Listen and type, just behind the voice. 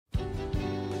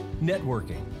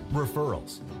networking,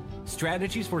 referrals,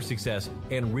 strategies for success,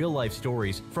 and real-life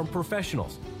stories from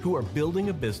professionals who are building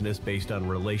a business based on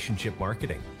relationship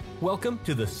marketing. Welcome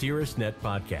to the Caerusnet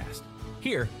podcast.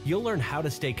 Here, you'll learn how to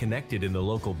stay connected in the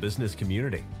local business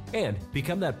community and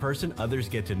become that person others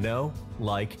get to know,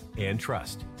 like, and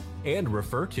trust, and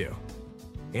refer to.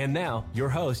 And now, your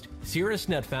host,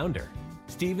 Caerusnet founder,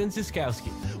 Steven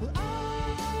Ziskowski.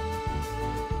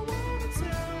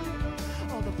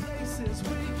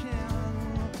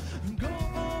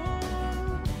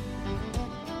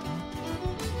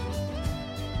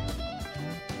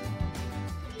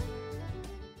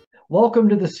 Welcome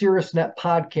to the Caerusnet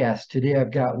podcast. Today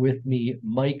I've got with me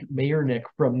Mike Mayernick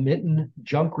from Mitten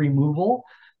Junk Removal.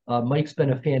 Mike's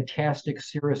been a fantastic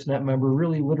Caerusnet member,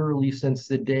 really literally since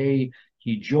the day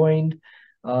he joined.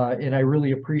 And I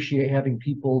really appreciate having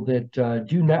people that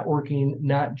do networking,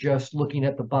 not just looking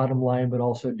at the bottom line, but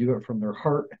also do it from their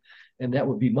heart. And that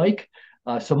would be Mike.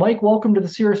 So Mike, welcome to the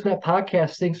Caerusnet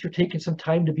podcast. Thanks for taking some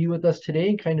time to be with us today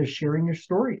and kind of sharing your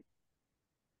story.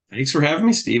 Thanks for having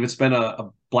me, Steve. It's been a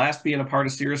blast being a part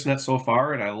of Caerusnet so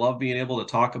far, and I love being able to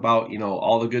talk about,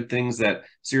 all the good things that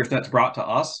Caerusnet's brought to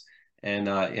us and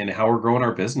how we're growing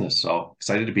our business. So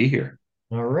excited to be here.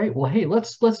 All right. Well, hey,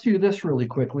 let's do this really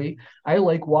quickly. I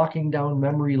like walking down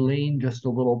memory lane just a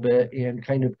little bit and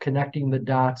kind of connecting the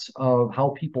dots of how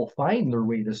people find their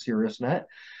way to Caerusnet.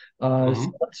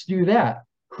 So let's do that.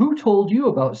 Who told you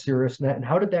about Caerusnet and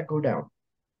how did that go down?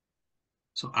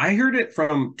 So I heard it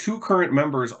from two current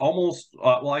members almost,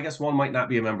 I guess one might not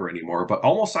be a member anymore, but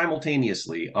almost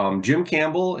simultaneously. Jim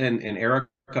Campbell and Erica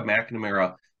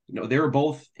McNamara, they were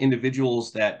both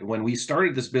individuals that when we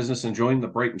started this business and joined the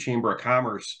Brighton Chamber of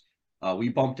Commerce, we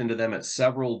bumped into them at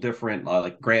several different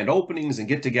like grand openings and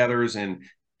get-togethers,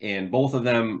 and both of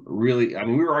them really,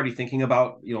 we were already thinking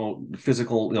about,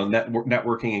 physical,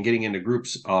 networking and getting into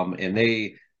groups, and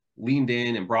they leaned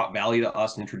in and brought value to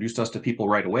us and introduced us to people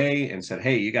right away and said,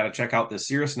 hey, you got to check out this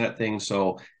Caerusnet thing.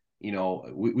 So,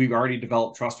 we've already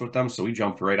developed trust with them. So we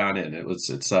jumped right on in. It was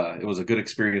a good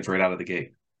experience right out of the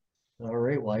gate. All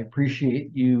right. Well, I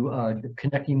appreciate you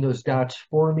connecting those dots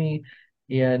for me.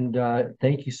 And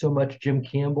thank you so much, Jim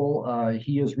Campbell.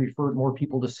 He has referred more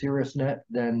people to Caerusnet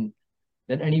than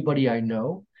anybody I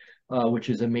know, which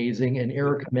is amazing. And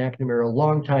Erica McNamara, a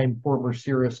longtime former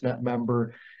Caerusnet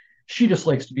member, she just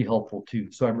likes to be helpful too.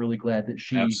 So I'm really glad that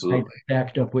she kind of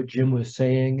backed up what Jim was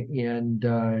saying and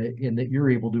that you're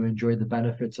able to enjoy the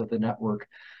benefits of the network.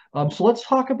 So let's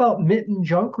talk about Mitten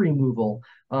Junk Removal.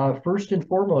 First and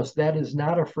foremost, that is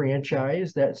not a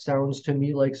franchise. That sounds to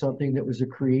me like something that was a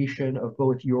creation of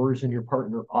both yours and your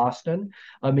partner, Austin.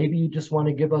 Maybe you just want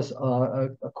to give us a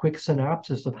quick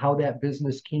synopsis of how that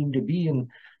business came to be and,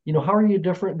 how are you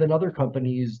different than other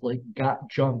companies like Got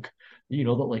Junk, that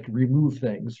like remove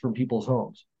things from people's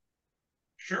homes?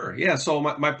 Sure. Yeah. So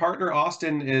my partner,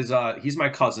 Austin, is he's my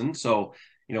cousin. So,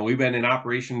 we've been in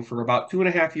operation for about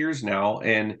 2.5 years now.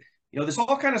 And, this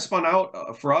all kind of spun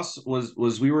out for us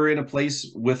was we were in a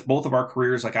place with both of our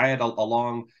careers. Like I had a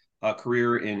long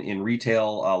career in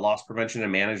retail, loss prevention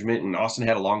and management. And Austin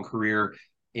had a long career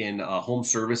in home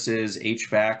services,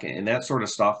 HVAC, and that sort of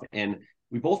stuff. And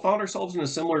we both found ourselves in a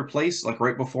similar place, like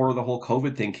right before the whole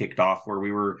COVID thing kicked off, where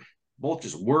we were both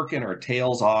just working our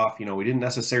tails off. We didn't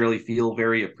necessarily feel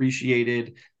very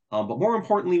appreciated. But more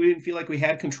importantly, we didn't feel like we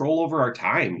had control over our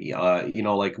time.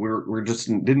 Like we're just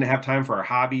didn't have time for our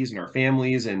hobbies and our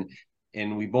families. And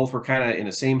we both were kind of in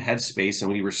the same headspace. And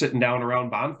we were sitting down around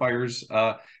bonfires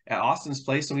at Austin's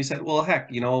place. And we said, well,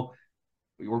 heck,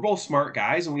 we're both smart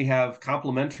guys and we have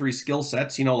complementary skill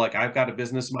sets. Like I've got a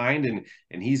business mind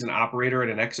and he's an operator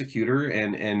and an executor.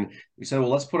 And we said, well,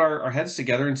 let's put our heads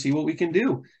together and see what we can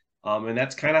do. And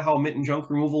that's kind of how Mitten Junk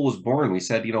Removal was born. We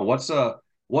said,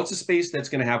 what's a space that's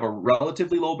going to have a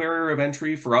relatively low barrier of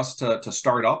entry for us to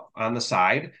start up on the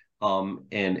side?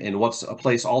 And what's a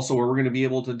place also where we're going to be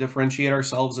able to differentiate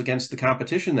ourselves against the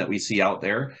competition that we see out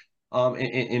there?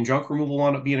 And junk removal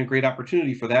wound up being a great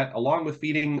opportunity for that, along with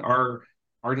feeding our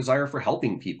desire for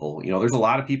helping people. There's a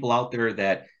lot of people out there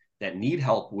that need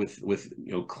help with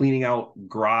cleaning out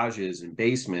garages and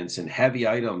basements and heavy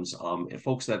items, and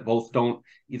folks that both don't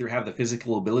either have the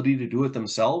physical ability to do it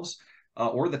themselves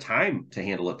or the time to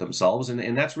handle it themselves.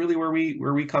 And that's really where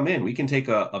we come in. We can take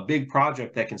a big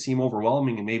project that can seem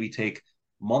overwhelming and maybe take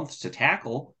months to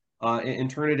tackle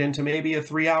and turn it into maybe a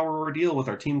 3-hour ordeal with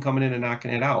our team coming in and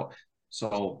knocking it out.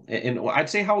 So, and I'd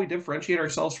say how we differentiate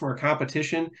ourselves from our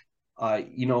competition,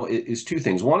 is two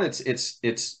things. One,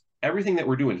 it's everything that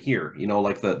we're doing here,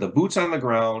 like the boots on the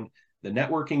ground, the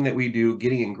networking that we do,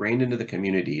 getting ingrained into the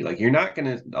community. Like, you're not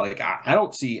going to, like, I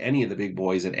don't see any of the big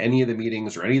boys at any of the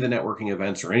meetings or any of the networking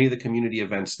events or any of the community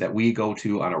events that we go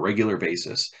to on a regular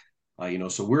basis.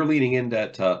 So we're leaning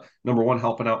into number one,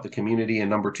 helping out the community, and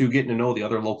number two, getting to know the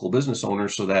other local business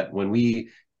owners, so that when we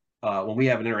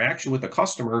have an interaction with a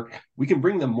customer, we can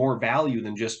bring them more value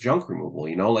than just junk removal.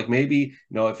 Like, maybe,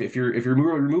 if you're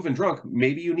removing junk,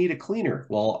 maybe you need a cleaner.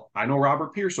 Well, I know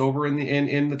Robert Pierce over in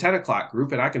the 10 o'clock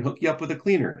group, and I can hook you up with a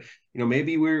cleaner.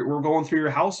 Maybe we're going through your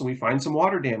house and we find some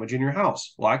water damage in your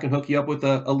house. Well, I can hook you up with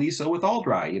a Lisa with All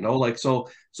Dry. Like, so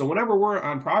whenever we're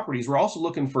on properties, we're also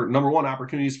looking for, number one,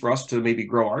 opportunities for us to maybe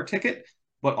grow our ticket,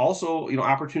 but also,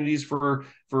 opportunities for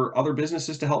other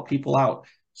businesses to help people out.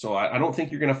 So I don't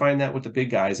think you're going to find that with the big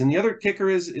guys. And the other kicker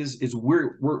is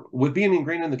we're with being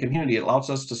ingrained in the community, it allows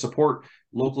us to support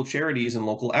local charities and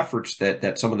local efforts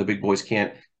that some of the big boys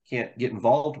can't get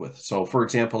involved with. So, for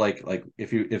example, like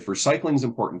if recycling is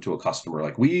important to a customer,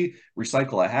 like, we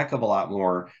recycle a heck of a lot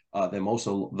more than most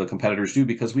of the competitors do,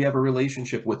 because we have a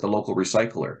relationship with the local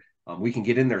recycler. We can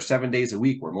get in there 7 days a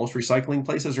week, where most recycling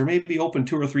places are maybe open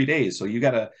 2 or 3 days. So you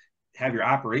got to have your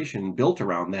operation built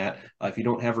around that if you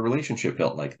don't have a relationship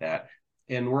built like that.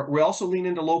 And we also lean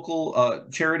into local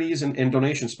charities and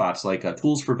donation spots, like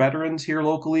Tools for Veterans here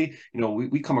locally.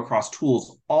 We come across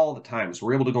tools all the time, so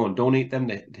we're able to go and donate them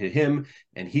to him,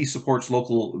 and he supports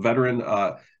local veteran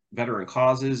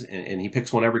causes, and he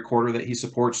picks one every quarter that he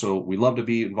supports. So we love to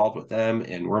be involved with them,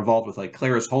 and we're involved with, like,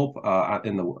 Clara's Hope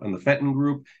in the Fenton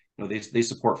group. They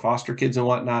support foster kids and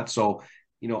whatnot. So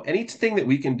anything that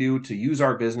we can do to use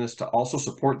our business to also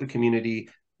support the community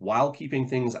while keeping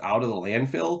things out of the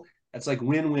landfill, that's like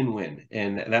win-win-win.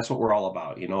 And that's what we're all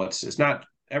about. It's not,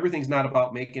 everything's not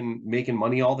about making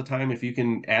money all the time. If you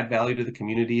can add value to the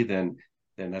community, then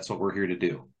that's what we're here to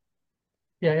do.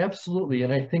 Yeah, absolutely.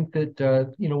 And I think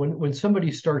that, when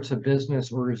somebody starts a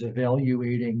business or is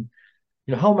evaluating,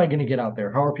 how am I going to get out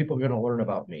there? How are people going to learn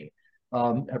about me?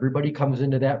 Everybody comes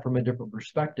into that from a different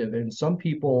perspective. And some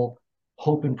people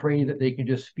hope and pray that they can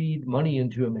just feed money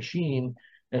into a machine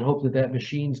and hope that that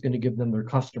machine is going to give them their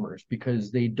customers,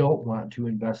 because they don't want to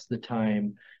invest the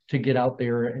time to get out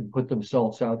there and put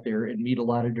themselves out there and meet a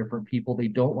lot of different people. They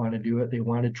don't want to do it. They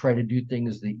want to try to do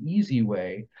things the easy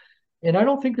way. And I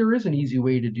don't think there is an easy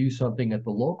way to do something at the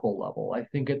local level. I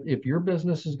think if your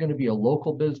business is going to be a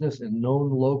local business and known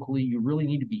locally, you really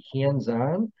need to be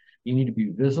hands-on. You need to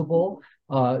be visible.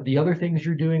 The other things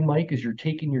you're doing, Mike, is you're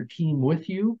taking your team with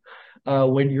you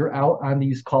when you're out on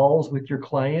these calls with your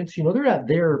clients. They're not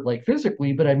there like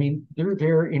physically, but I mean, they're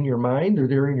there in your mind, they're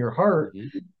there in your heart.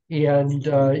 And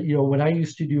when I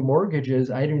used to do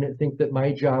mortgages, I didn't think that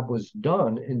my job was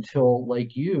done until,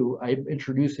 like you, I'm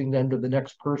introducing them to the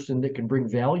next person that can bring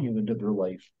value into their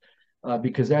life,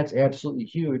 because that's absolutely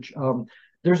huge.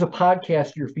 There's a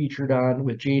podcast you're featured on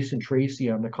with Jason Tracy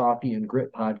on the Coffee and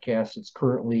Grit podcast. It's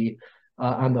currently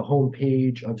on the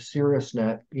homepage of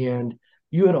Caerusnet, and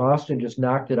you and Austin just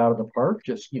knocked it out of the park.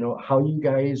 Just, how you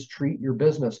guys treat your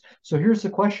business. So here's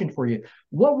the question for you.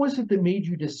 What was it that made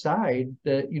you decide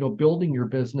that, building your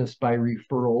business by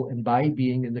referral and by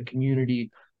being in the community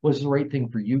was the right thing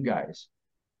for you guys?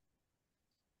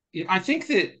 I think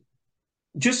that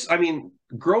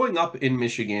growing up in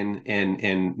Michigan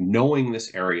and knowing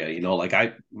this area, like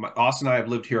Austin and I have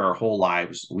lived here our whole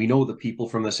lives. We know the people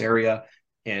from this area.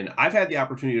 And I've had the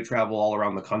opportunity to travel all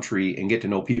around the country and get to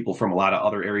know people from a lot of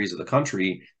other areas of the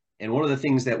country. And one of the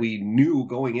things that we knew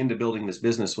going into building this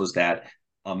business was that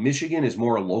Michigan is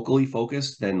more locally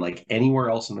focused than like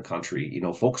anywhere else in the country.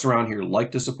 Folks around here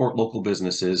like to support local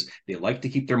businesses. They like to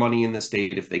keep their money in the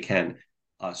state if they can.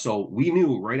 So we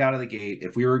knew right out of the gate,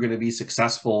 if we were going to be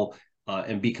successful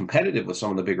and be competitive with some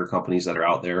of the bigger companies that are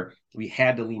out there, we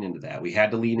had to lean into that. We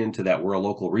had to lean into that we're a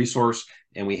local resource,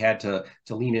 and we had to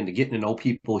lean into getting to know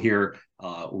people here.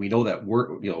 We know that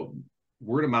word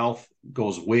of mouth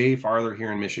goes way farther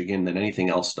here in Michigan than anything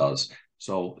else does.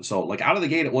 So like out of the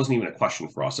gate, it wasn't even a question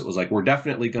for us. It was like, we're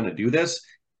definitely going to do this.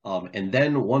 And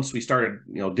then once we started,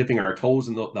 dipping our toes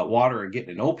in that water and getting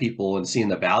to know people and seeing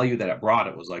the value that it brought,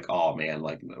 it was like, oh man,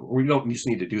 like we don't just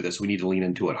need to do this. We need to lean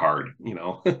into it hard,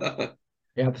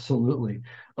 Absolutely.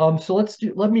 So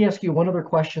let me ask you one other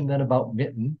question then about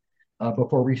Mitten,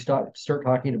 before we start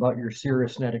talking about your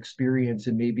Caerusnet experience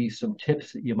and maybe some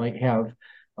tips that you might have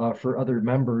for other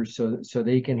members, so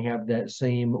they can have that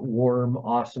same warm,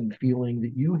 awesome feeling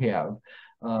that you have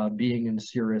being in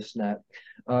Caerusnet.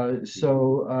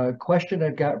 Question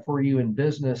I've got for you in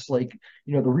business, like,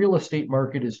 the real estate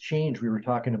market has changed. We were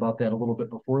talking about that a little bit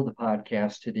before the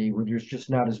podcast today, where there's just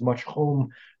not as much home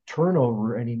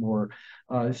turnover anymore.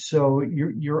 So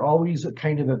you're always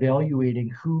kind of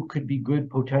evaluating who could be good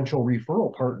potential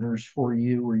referral partners for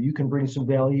you, or you can bring some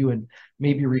value and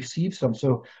maybe receive some.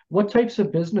 So what types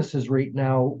of businesses right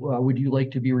now would you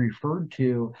like to be referred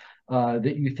to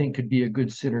that you think could be a good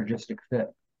synergistic fit?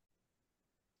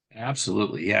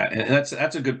 Absolutely. Yeah. And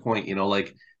that's a good point.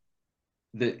 Like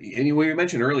and what you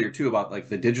mentioned earlier too about like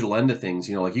the digital end of things,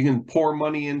 like you can pour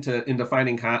money into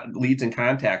finding leads and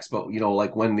contacts, but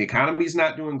like when the economy's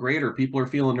not doing great or people are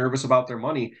feeling nervous about their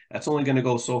money, that's only going to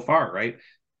go so far, right?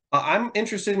 I'm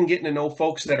interested in getting to know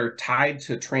folks that are tied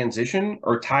to transition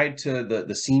or tied to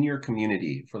the senior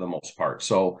community for the most part.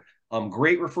 So,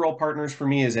 great referral partners for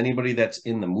me is anybody that's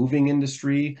in the moving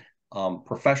industry.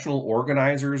 Professional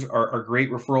organizers are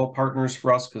great referral partners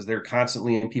for us because they're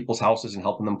constantly in people's houses and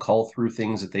helping them cull through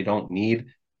things that they don't need.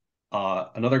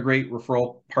 Another great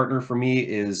referral partner for me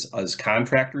is as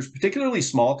contractors, particularly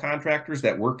small contractors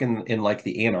that work in like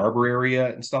the Ann Arbor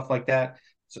area and stuff like that.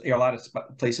 So there are a lot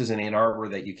of places in Ann Arbor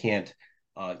that you can't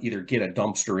either get a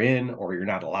dumpster in or you're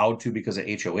not allowed to because of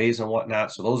HOAs and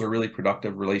whatnot. So those are really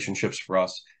productive relationships for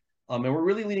us. And we're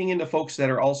really leaning into folks that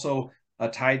are also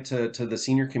tied to the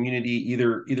senior community,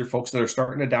 either folks that are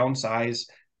starting to downsize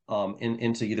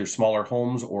into either smaller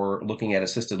homes or looking at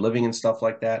assisted living and stuff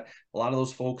like that. A lot of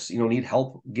those folks, need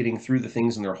help getting through the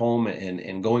things in their home,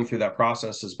 and going through that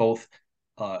process is both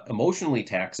emotionally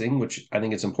taxing, which I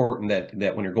think it's important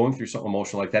that when you're going through something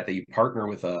emotional like that, that you partner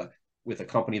with a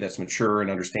company that's mature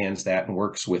and understands that and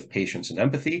works with patience and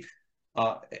empathy.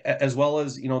 As well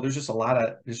as, there's just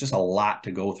a lot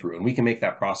to go through, and we can make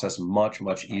that process much,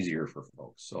 much easier for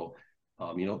folks. So,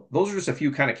 those are just a few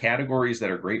kind of categories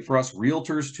that are great for us.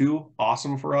 Realtors too,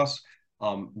 awesome for us.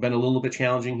 Been a little bit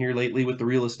challenging here lately with the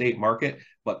real estate market,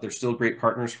 but they're still great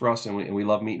partners for us, and we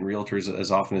love meeting realtors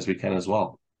as often as we can as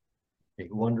well. Okay,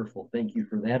 wonderful. Thank you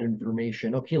for that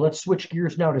information. Okay, let's switch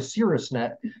gears now to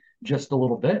Caerusnet just a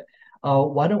little bit.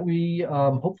 Why don't we,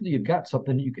 hopefully you've got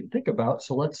something you can think about.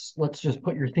 So let's just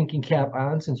put your thinking cap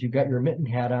on since you've got your mitten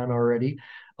hat on already.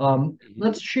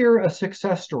 Let's share a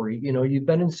success story. You've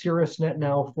been in Caerusnet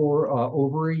now for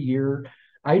over a year.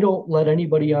 I don't let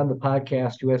anybody on the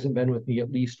podcast who hasn't been with me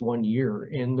at least 1 year.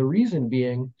 And the reason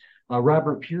being,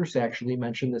 Robert Pierce actually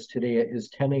mentioned this today at his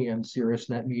 10 a.m.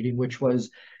 Caerusnet meeting, which was,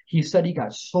 he said he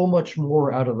got so much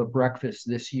more out of the breakfast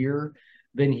this year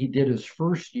than he did his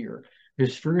first year.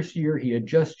 His first year, he had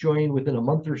just joined within a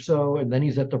month or so, and then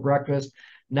he's at the breakfast.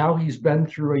 Now he's been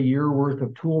through a year worth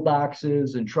of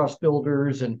toolboxes and trust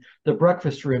builders, and the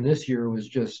breakfast for him this year was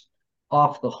just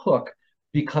off the hook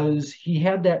because he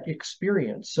had that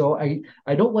experience. So I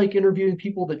don't like interviewing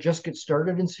people that just get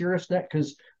started in Caerusnet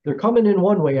because they're coming in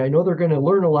one way. I know they're going to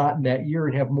learn a lot in that year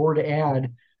and have more to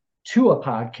add to a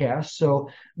podcast. So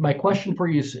my question for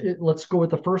you is, let's go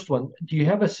with the first one. Do you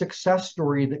have a success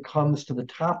story that comes to the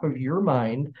top of your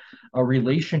mind, a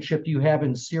relationship you have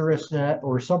in Caerusnet,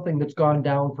 or something that's gone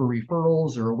down for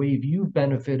referrals, or a way you've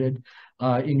benefited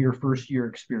in your first year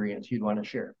experience you'd want to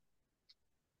share?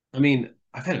 I mean,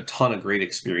 I've had a ton of great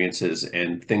experiences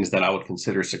and things that I would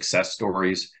consider success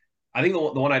stories. I think the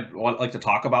one I'd like to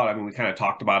talk about, I mean, we kind of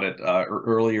talked about it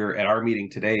earlier at our meeting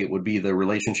today, would be the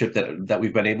relationship that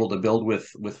we've been able to build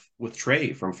with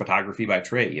Trey from Photography by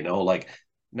Trey. Like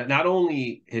not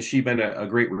only has she been a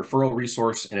great referral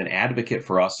resource and an advocate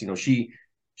for us,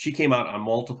 she came out on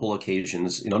multiple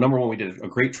occasions. Number one, we did a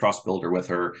great trust builder with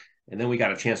her, and then we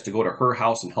got a chance to go to her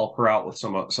house and help her out with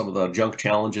some of the junk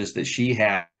challenges that she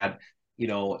had.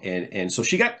 And so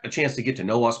she got a chance to get to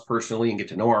know us personally and get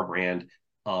to know our brand.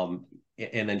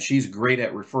 And then she's great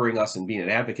at referring us and being an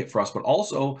advocate for us, but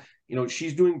also,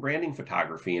 she's doing branding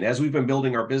photography. And as we've been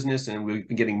building our business and we've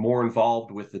been getting more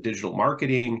involved with the digital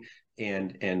marketing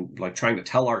and like trying to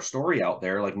tell our story out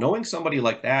there, like knowing somebody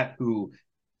like that who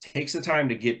takes the time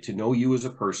to get to know you as a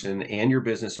person and your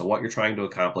business and what you're trying to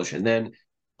accomplish. And then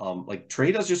like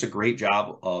Trey does just a great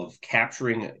job of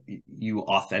capturing you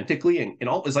authentically, and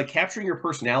all is like capturing your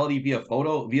personality via a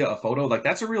photo. Like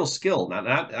that's a real skill.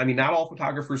 Not all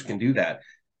photographers can do that,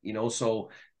 so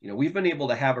we've been able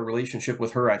to have a relationship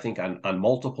with her, I think, on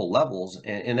multiple levels,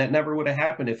 and that never would have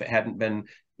happened if it hadn't been,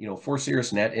 for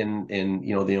Caerusnet and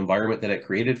the environment that it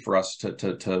created for us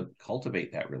to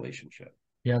cultivate that relationship.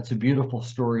 Yeah, it's a beautiful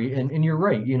story. And you're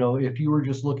right. If you were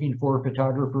just looking for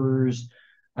photographers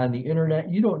on the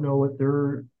internet, you don't know what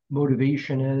their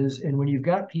motivation is. And when you've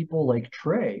got people like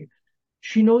Trey,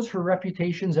 she knows her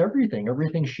reputation's everything.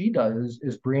 Everything she does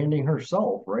is branding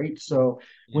herself, right? So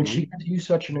when she gives you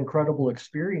such an incredible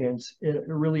experience, it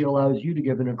really allows you to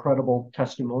give an incredible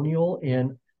testimonial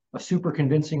and a super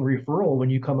convincing referral when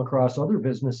you come across other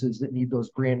businesses that need those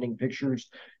branding pictures.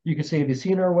 You can say, have you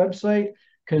seen our website?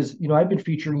 Because, I've been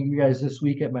featuring you guys this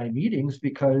week at my meetings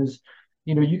because,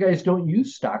 you guys don't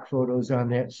use stock photos on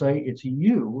that site. It's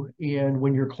you. And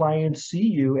when your clients see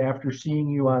you after seeing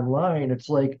you online, it's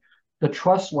like the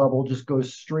trust level just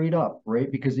goes straight up,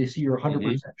 right? Because they see you're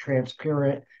 100%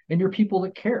 transparent and you're people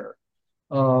that care.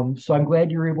 So I'm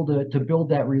glad you're able to build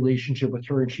that relationship with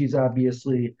her. And she's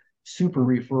obviously super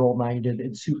referral minded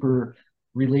and super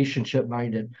relationship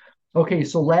minded. Okay,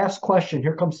 so last question.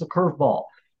 Here comes the curveball.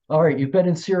 All right, you've been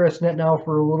in Caerusnet now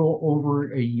for a little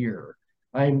over a year.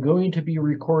 I'm going to be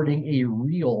recording a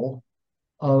reel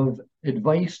of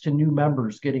advice to new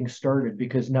members getting started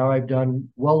because now I've done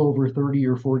well over 30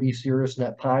 or 40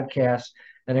 Caerusnet podcasts.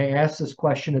 And I ask this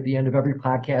question at the end of every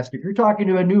podcast. If you're talking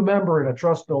to a new member and a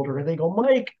trust builder and they go,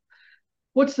 Mike,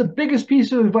 what's the biggest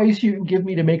piece of advice you can give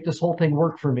me to make this whole thing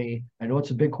work for me? I know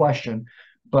it's a big question,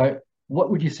 but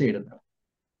what would you say to them?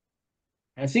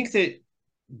 I think that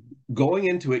going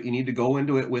into it, you need to go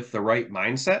into it with the right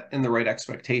mindset and the right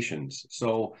expectations.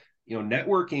 So,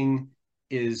 networking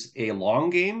is a long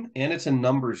game and it's a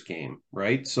numbers game,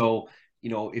 right? So,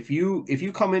 if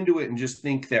you come into it and just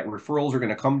think that referrals are going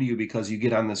to come to you because you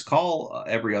get on this call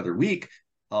every other week,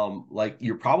 like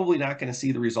you're probably not going to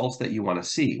see the results that you want to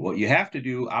see. What you have to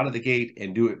do out of the gate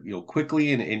and do it,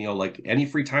 quickly and like any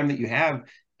free time that you have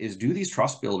is do these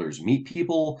trust builders, meet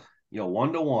people,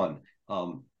 one-to-one.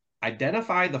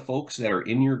 Identify the folks that are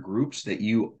in your groups that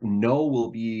you know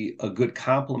will be a good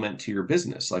complement to your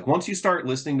business. Like once you start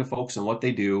listening to folks and what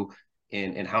they do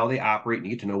and how they operate and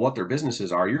you get to know what their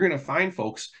businesses are, you're going to find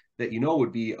folks that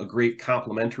would be a great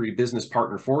complementary business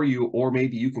partner for you, or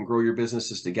maybe you can grow your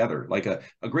businesses together. Like a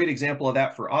great example of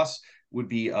that for us would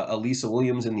be Lisa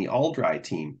Williams and the All Dry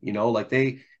team. Like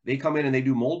they come in and they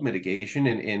do mold mitigation.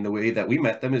 And the way that we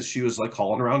met them is she was like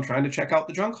calling around trying to check out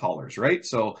the junk haulers, right?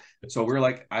 So we're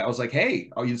like, I was like, hey,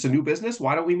 it's a new business.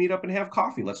 Why don't we meet up and have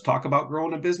coffee? Let's talk about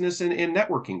growing a business in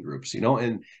networking groups,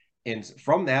 and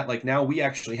from that, like now we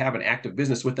actually have an active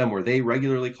business with them where they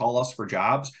regularly call us for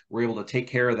jobs. We're able to take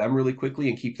care of them really quickly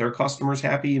and keep their customers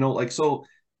happy, so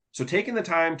taking the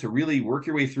time to really work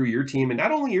your way through your team, and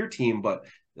not only your team, but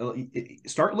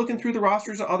start looking through the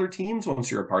rosters of other teams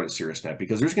once you're a part of Caerusnet,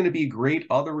 because there's going to be great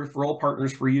other referral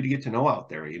partners for you to get to know out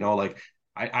there. Like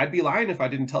I'd be lying if I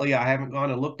didn't tell you I haven't gone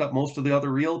and looked up most of the other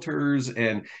realtors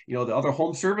and the other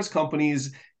home service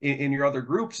companies in your other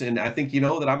groups. And I think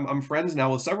that I'm friends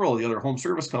now with several of the other home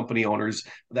service company owners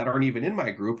that aren't even in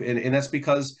my group, and that's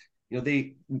because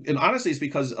and honestly, it's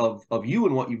because of you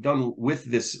and what you've done with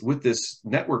this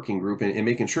networking group and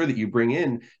making sure that you bring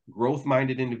in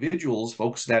growth-minded individuals,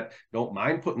 folks that don't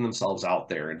mind putting themselves out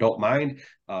there and don't mind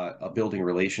building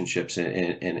relationships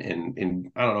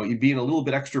and I don't know, you being a little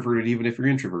bit extroverted even if you're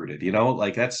introverted.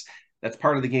 Like that's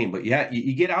part of the game. But yeah,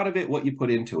 you get out of it what you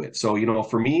put into it. So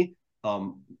for me,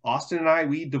 Austin and I,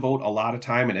 we devote a lot of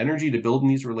time and energy to building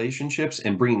these relationships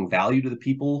and bringing value to the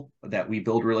people that we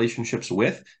build relationships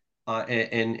with.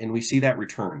 And we see that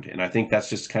returned. And I think that's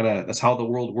just that's how the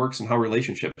world works and how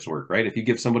relationships work, right? If you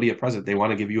give somebody a present, they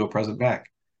want to give you a present back.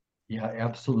 Yeah,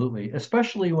 absolutely.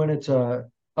 Especially when it's a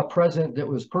present that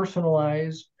was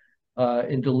personalized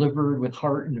and delivered with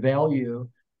heart and value,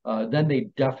 then they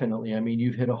definitely,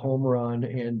 you've hit a home run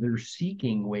and they're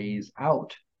seeking ways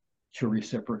out to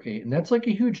reciprocate. And that's like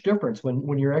a huge difference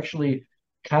when you're actually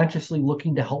consciously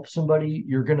looking to help somebody,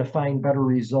 you're going to find better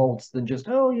results than just,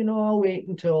 I'll wait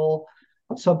until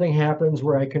something happens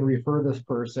where I can refer this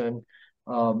person.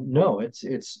 No,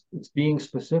 it's being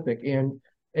specific. And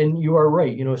you are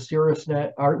right.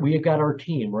 Caerusnet, we have got our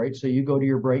team, right? So you go to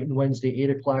your Brighton Wednesday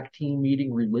 8:00 team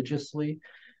meeting religiously.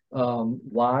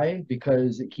 Why?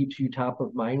 Because it keeps you top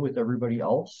of mind with everybody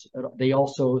else. They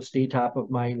also stay top of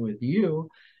mind with you.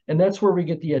 And that's where we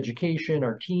get the education,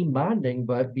 our team bonding.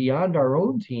 But beyond our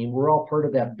own team, we're all part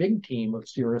of that big team of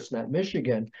Caerusnet,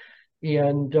 Michigan.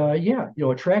 And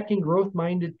attracting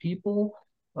growth-minded people,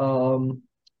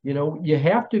 you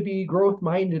have to be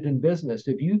growth-minded in business.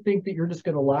 If you think that you're just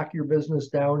going to lock your business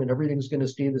down and everything's going to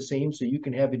stay the same so you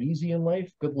can have it easy in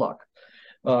life, good luck.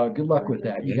 Good luck with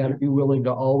that. You got to be willing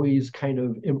to always kind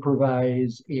of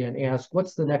improvise and ask,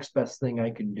 what's the next best thing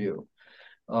I can do?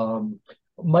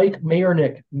 Mike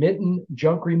Mayernick, Mitten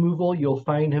Junk Removal. You'll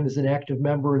find him as an active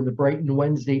member in the Brighton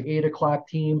Wednesday 8:00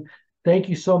 team. Thank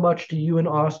you so much to you and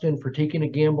Austin for taking a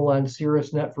gamble on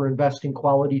Caerusnet, for investing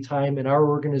quality time in our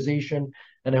organization.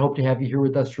 And I hope to have you here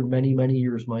with us for many, many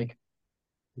years, Mike.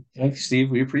 Thanks, Steve.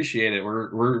 We appreciate it.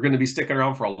 We're going to be sticking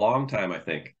around for a long time, I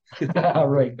think. All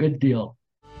right. Good deal.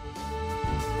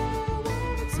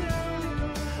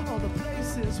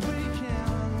 places we